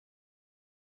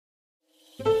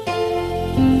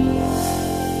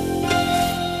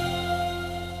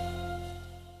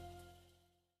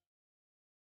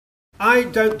I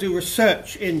don't do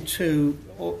research into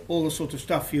all the sort of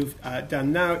stuff you've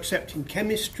done now, except in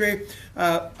chemistry.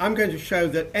 I'm going to show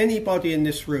that anybody in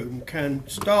this room can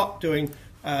start doing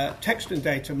text and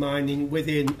data mining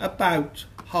within about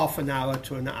half an hour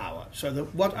to an hour. So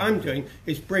that what I'm doing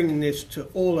is bringing this to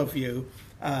all of you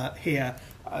here.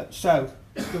 So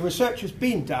the research has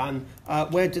been done.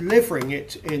 We're delivering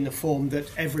it in the form that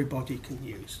everybody can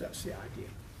use. That's the idea.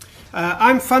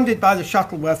 I'm funded by the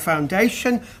Shuttleworth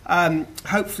Foundation,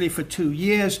 hopefully for 2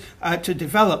 years, to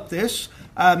develop this.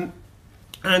 And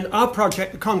our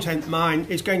project, the ContentMine,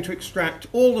 is going to extract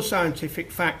all the scientific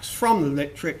facts from the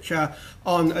literature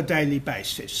on a daily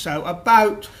basis. So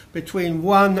about between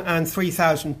 1,000 and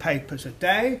 3,000 papers a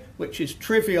day, which is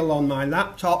trivial on my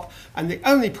laptop. And the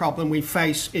only problem we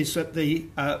face is that the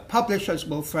publishers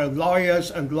will throw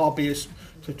lawyers and lobbyists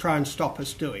to try and stop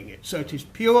us doing it. So it is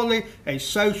purely a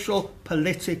social,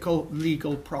 political,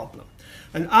 legal problem.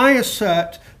 And I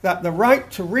assert that the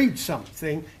right to read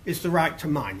something is the right to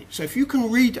mine it. So if you can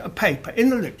read a paper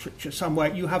in the literature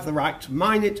somewhere, you have the right to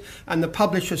mine it, and the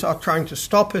publishers are trying to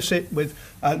stop us it with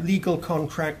legal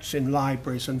contracts in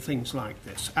libraries and things like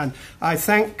this. And I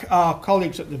thank our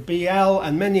colleagues at the BL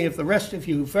and many of the rest of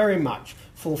you very much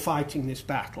for fighting this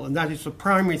battle, and that is the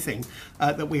primary thing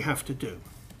that we have to do.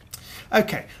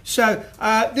 Okay, so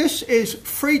this is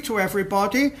free to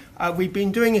everybody. We've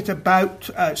been doing it about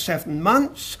 7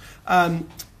 months.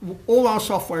 All our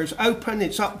software is open,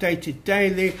 it's updated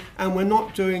daily, and we're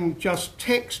not doing just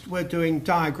text, we're doing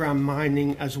diagram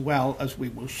mining as well, as we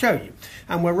will show you.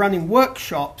 And we're running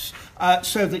workshops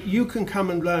so that you can come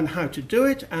and learn how to do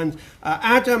it. And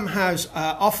Adam has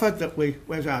offered that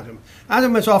where's Adam?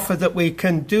 Adam has offered that we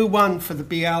can do one for the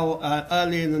BL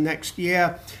early in the next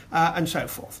year, and so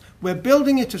forth. We're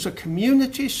building it as a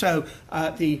community, so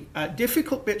the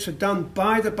difficult bits are done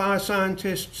by the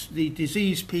bioscientists, the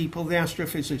disease people, the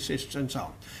astrophysicists, and so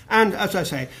on. And as I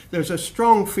say, there's a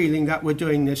strong feeling that we're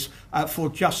doing this for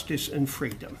justice and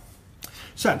freedom.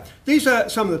 So these are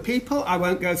some of the people. I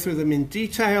won't go through them in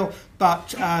detail, but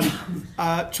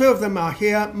 2 of them are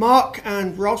here. Mark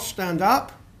and Ross, stand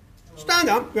up. Stand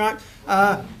up, right.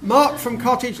 Mark from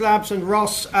Cottage Labs and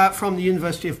Ross from the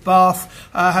University of Bath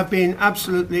have been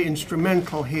absolutely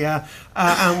instrumental here,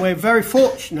 and we're very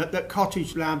fortunate that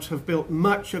Cottage Labs have built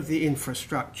much of the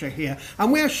infrastructure here,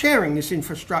 and we are sharing this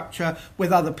infrastructure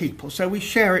with other people. So we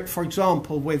share it, for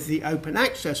example, with the open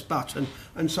access button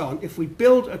and so on. If we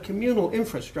build a communal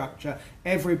infrastructure,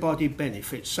 everybody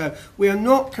benefits. So we are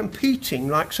not competing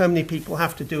like so many people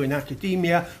have to do in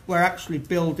academia. We're actually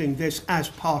building this as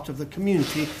part of the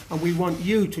community, and we want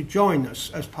you to join us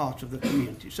as part of the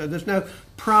community. So there's no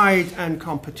pride and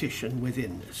competition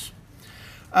within this.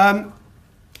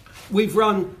 We've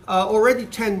run already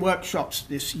 10 workshops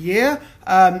this year,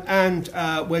 and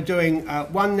we're doing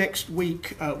one next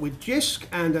week with JISC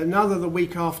and another the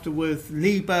week after with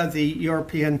LIBA, the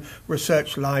European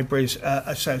Research Libraries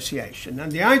Association.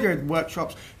 And the idea of the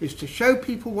workshops is to show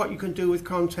people what you can do with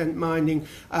content mining,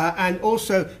 and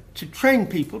also to train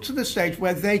people to the stage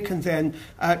where they can then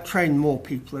train more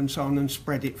people and so on and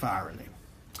spread it virally.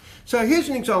 So here's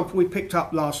an example we picked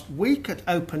up last week at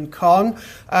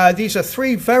OpenCon. These are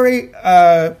 3 very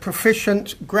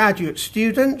proficient graduate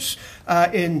students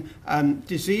in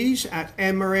disease at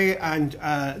Emory and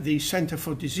the Center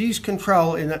for Disease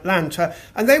Control in Atlanta,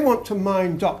 and they want to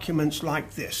mine documents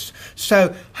like this.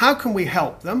 So how can we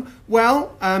help them?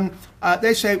 Well,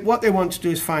 they say what they want to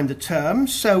do is find the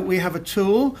terms. So we have a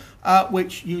tool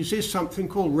which uses something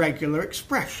called regular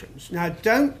expressions. Now,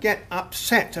 don't get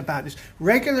upset about this.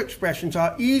 Regular expressions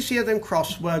are easier than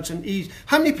crosswords and easy.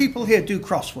 How many people here do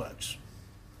crosswords?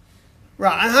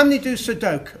 Right, and how many do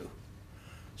Sudoku?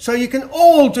 So you can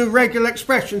all do regular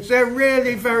expressions. They're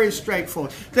really very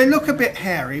straightforward. They look a bit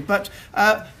hairy, but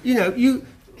you know,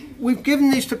 we've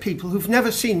given these to people who've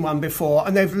never seen one before,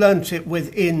 and they've learnt it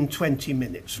within 20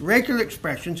 minutes. Regular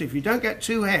expressions, if you don't get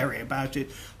too hairy about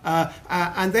it,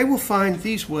 and they will find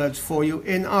these words for you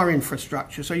in our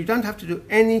infrastructure, so you don't have to do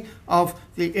any of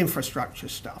the infrastructure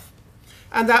stuff.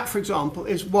 And that, for example,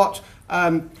 is what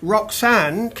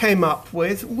Roxanne came up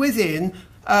with within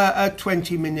a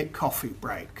 20-minute coffee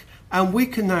break. And we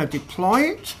can now deploy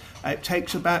it. It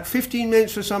takes about 15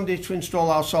 minutes for somebody to install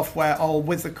our software, or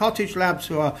with the Cottage Labs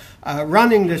who are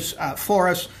running this for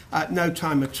us, no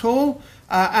time at all.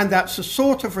 And that's the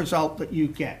sort of result that you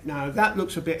get. Now, that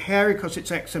looks a bit hairy because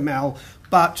it's XML,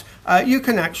 but you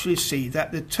can actually see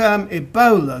that the term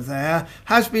Ebola there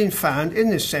has been found in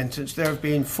this sentence. There have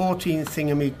been 14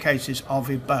 thingamy cases of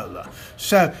Ebola.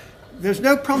 So there's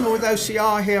no problem with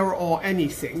OCR here or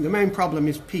anything. The main problem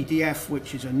is PDF,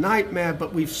 which is a nightmare,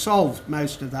 but we've solved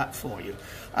most of that for you.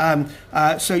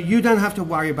 So you don't have to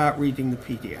worry about reading the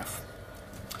PDF.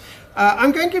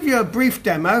 I'm going to give you a brief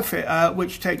demo,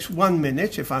 which takes 1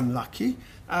 minute if I'm lucky.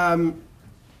 And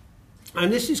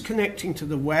this is connecting to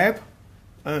the web,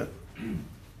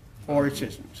 or it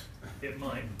isn't. It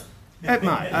might. It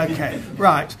might, okay,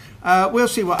 right. We'll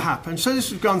see what happens. So this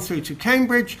has gone through to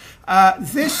Cambridge.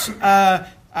 This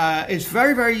is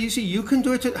very, very easy. You can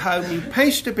do it at home. You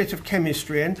paste a bit of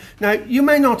chemistry in. Now, you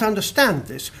may not understand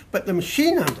this, but the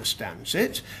machine understands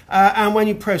it. And when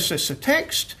you process the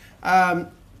text,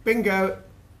 bingo,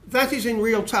 that is in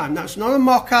real time. That's not a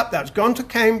mock-up. That's gone to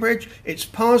Cambridge. It's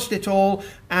parsed it all,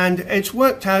 and it's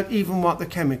worked out even what the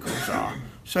chemicals are.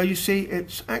 So you see,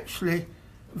 it's actually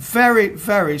very,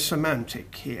 very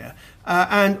semantic here.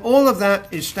 And all of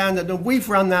that is standard, and we've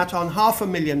run that on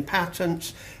 500,000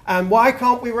 patents. And why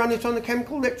can't we run it on the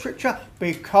chemical literature?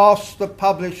 Because the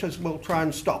publishers will try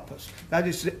and stop us. That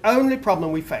is the only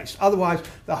problem we face. Otherwise,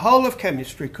 the whole of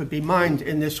chemistry could be mined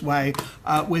in this way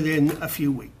within a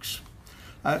few weeks.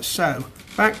 So,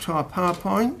 back to our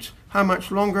PowerPoint. How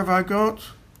much longer have I got?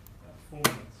 4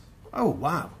 minutes. Oh,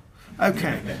 wow.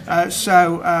 Okay,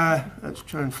 so let's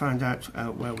try and find out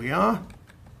where we are.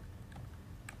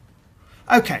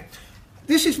 Okay,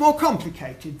 this is more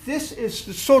complicated. This is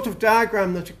the sort of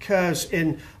diagram that occurs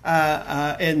in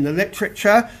the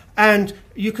literature, and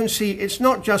you can see it's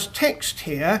not just text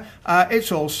here,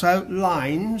 it's also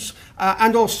lines,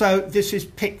 and also this is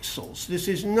pixels. This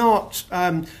is not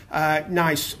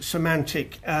nice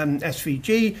semantic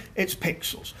SVG, it's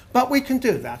pixels. But we can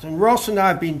do that, and Ross and I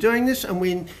have been doing this, and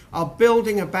we are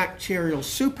building a bacterial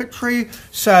super tree.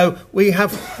 So we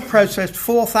have processed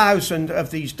 4,000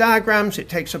 of these diagrams. It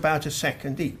takes about a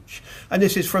second each. And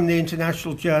this is from the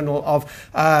International Journal of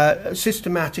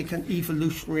Systematic and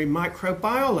Evolutionary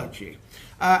Microbiology.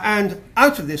 And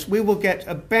out of this, we will get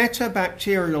a better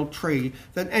bacterial tree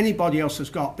than anybody else has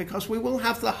got, because we will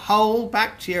have the whole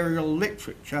bacterial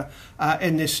literature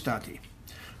in this study.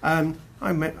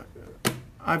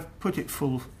 I've put it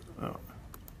full.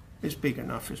 It's big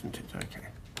enough, isn't it? Okay.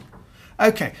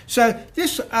 Okay, so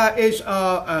this is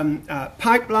our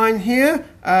pipeline here,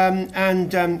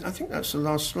 and I think that's the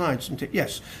last slide, isn't it?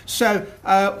 Yes. So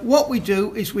what we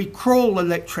do is we crawl the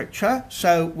literature,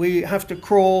 so we have to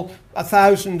crawl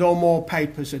 1,000 or more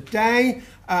papers a day,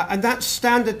 and that's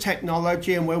standard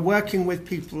technology, and we're working with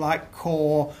people like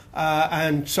Core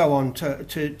and so on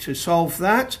to solve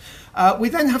that. We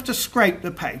then have to scrape the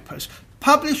papers.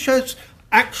 Publishers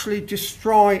actually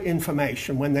destroy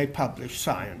information when they publish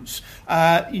science.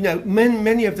 You know,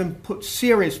 many of them put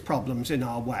serious problems in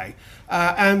our way,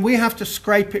 and we have to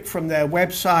scrape it from their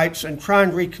websites and try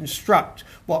and reconstruct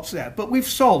what's there. But we've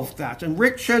solved that, and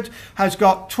Richard has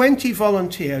got 20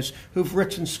 volunteers who've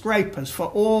written scrapers for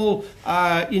all,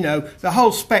 you know, the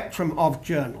whole spectrum of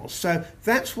journals. So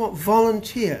that's what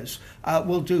volunteers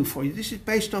will do for you. This is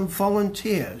based on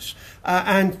volunteers,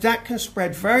 and that can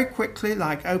spread very quickly,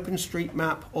 like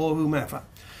OpenStreetMap or whomever.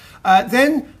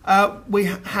 Then we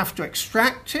have to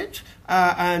extract it,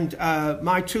 and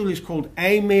my tool is called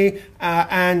Amy,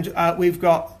 and we've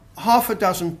got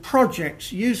 6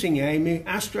 projects using Amy: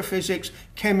 astrophysics,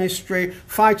 chemistry,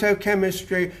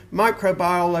 phytochemistry,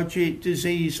 microbiology,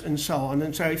 disease, and so on.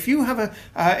 And so if you have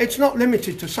it's not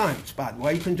limited to science, by the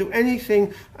way. You can do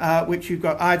anything which you've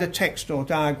got either text or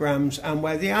diagrams, and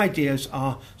where the ideas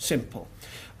are simple.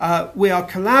 We are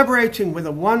collaborating with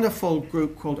a wonderful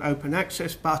group called Open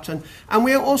Access Button, and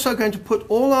we are also going to put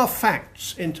all our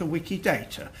facts into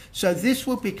Wikidata. So this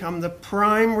will become the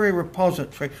primary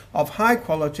repository of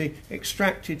high-quality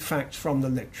extracted facts from the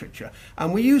literature.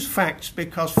 And we use facts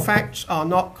because facts are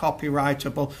not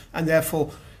copyrightable, and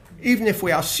therefore, even if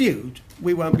we are sued,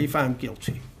 we won't be found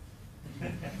guilty.